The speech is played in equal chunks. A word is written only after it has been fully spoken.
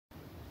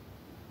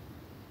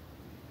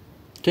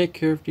Take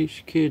care of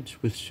these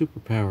kids with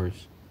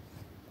superpowers.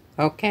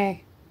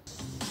 Okay.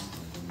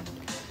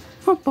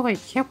 Oh boy,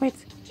 can't wait.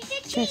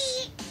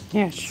 Just,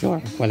 yeah, sure,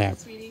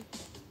 whatever.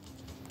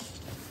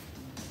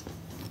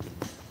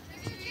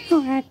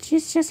 Alright,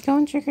 she's just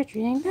going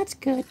trick-or-treating. That's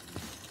good.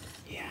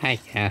 Yeah, I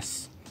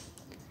guess.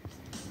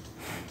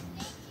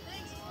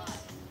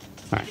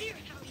 Alright.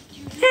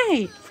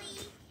 Hey!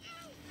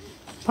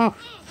 Oh,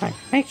 right.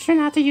 Make sure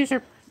not to use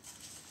her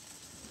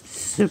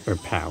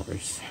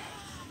Superpowers.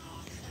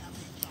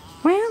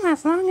 well,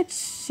 as long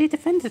as she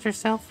defended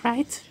herself,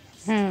 right?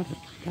 I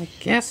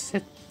guess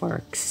it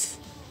works.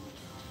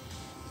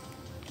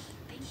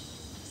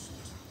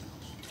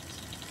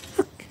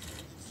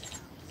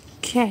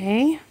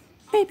 Okay,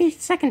 maybe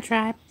second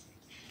try.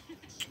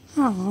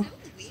 Oh,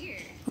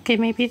 okay,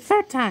 maybe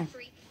third time.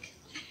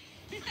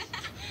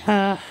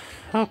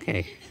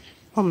 Okay.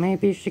 Well,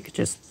 maybe she could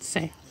just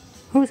say,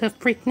 "Who's a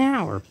freak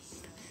now?" Or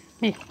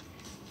maybe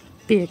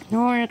be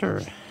ignored,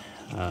 or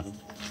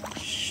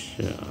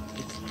Shut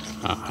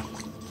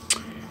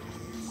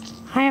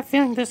I have a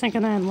feeling this ain't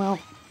gonna end well.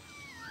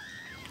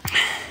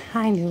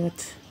 I knew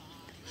it.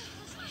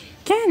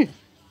 Again,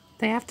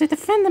 they have to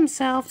defend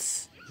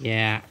themselves.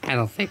 Yeah, I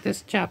don't think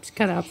this job's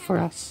cut out for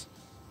us.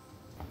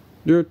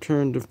 your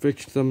turn to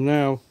fix them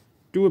now.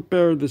 Do it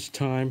better this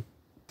time.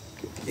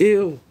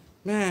 Ew,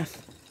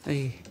 math.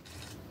 I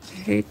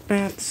hate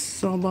math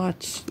so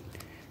much.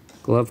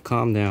 Glove,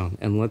 calm down,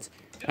 and let's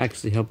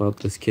actually help out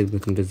this kid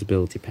with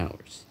invisibility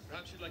powers.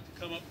 Perhaps you'd like to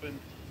come up and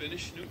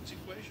finish Newton's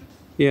equation?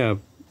 Yeah,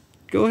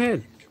 go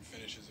ahead. He can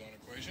finish his own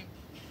equation.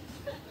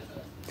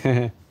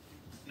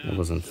 That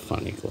wasn't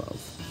funny,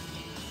 Glove.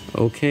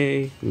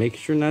 Okay, make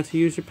sure not to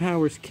use your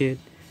powers, kid.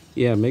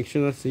 Yeah, make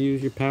sure not to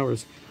use your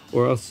powers,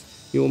 or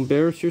else you'll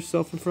embarrass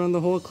yourself in front of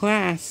the whole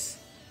class.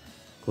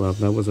 Glove,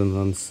 that was an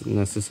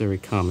unnecessary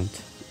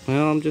comment.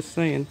 Well, I'm just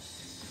saying.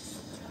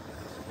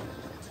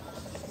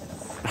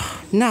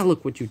 Now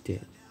look what you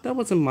did. That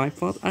wasn't my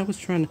fault. I was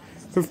trying to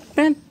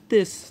prevent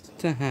this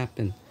to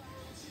happen.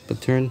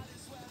 But turns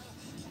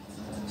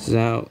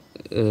out,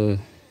 never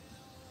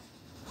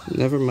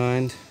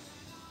mind.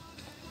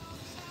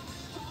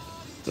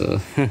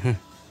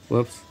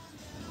 Whoops.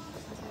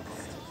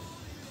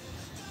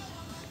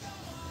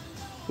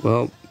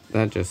 Well,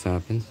 that just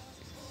happened.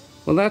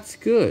 Well, that's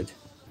good.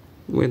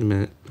 Wait a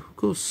minute. Who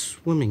goes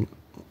swimming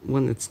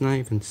when it's not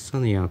even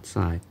sunny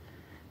outside?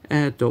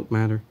 Don't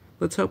matter.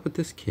 Let's help with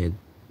this kid.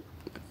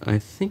 I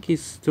think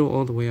he's still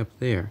all the way up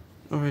there.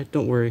 Alright,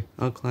 don't worry.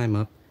 I'll climb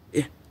up.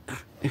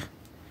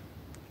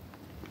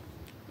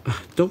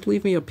 Don't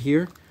leave me up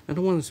here. I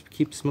don't want to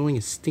keep smelling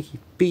his stinky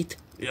feet.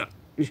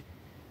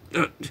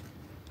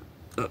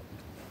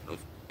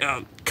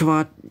 Come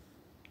on.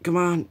 Come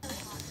on.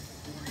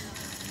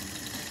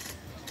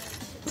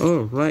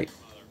 Alright,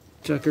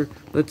 Chucker.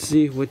 Let's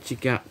see what you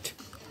got.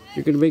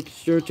 You're going to make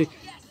sure to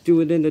do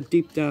it in a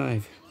deep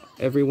dive.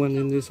 Everyone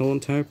in this whole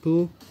entire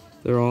pool,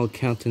 they're all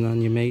counting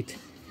on you, mate.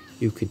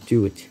 You could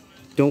do it.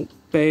 Don't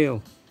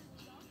fail.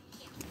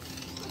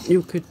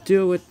 You could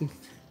do it.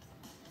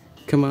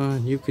 Come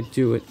on, you could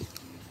do it.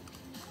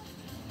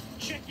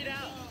 Check it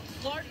out.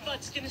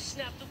 Lartbutt's gonna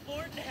snap the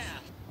board in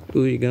half.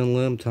 Ooh, you gonna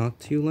let him talk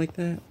to you like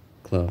that?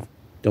 Glove,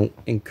 don't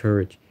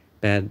encourage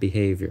bad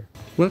behavior.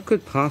 What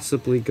could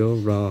possibly go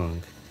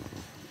wrong?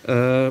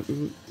 I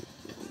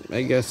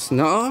guess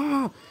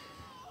no.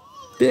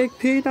 Big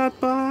peanut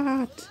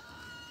butt.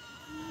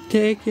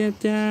 Take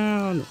it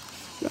down.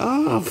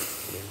 Glove.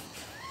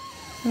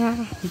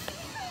 I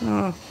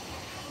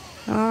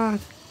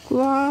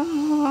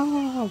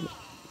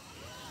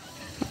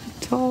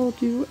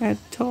told you and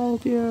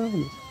told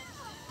you.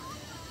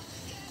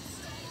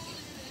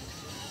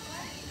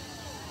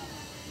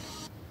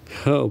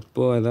 Oh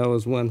boy, that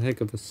was one heck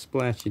of a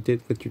splash you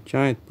did with your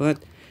giant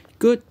butt.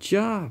 Good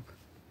job.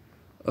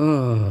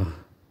 Oh.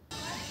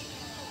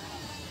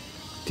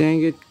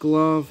 Dang it,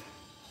 Glove.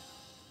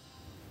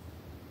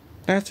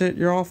 That's it,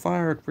 you're all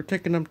fired. We're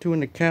taking them to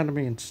an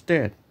academy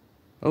instead.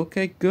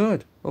 Okay,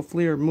 good.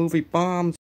 Hopefully our movie bombs.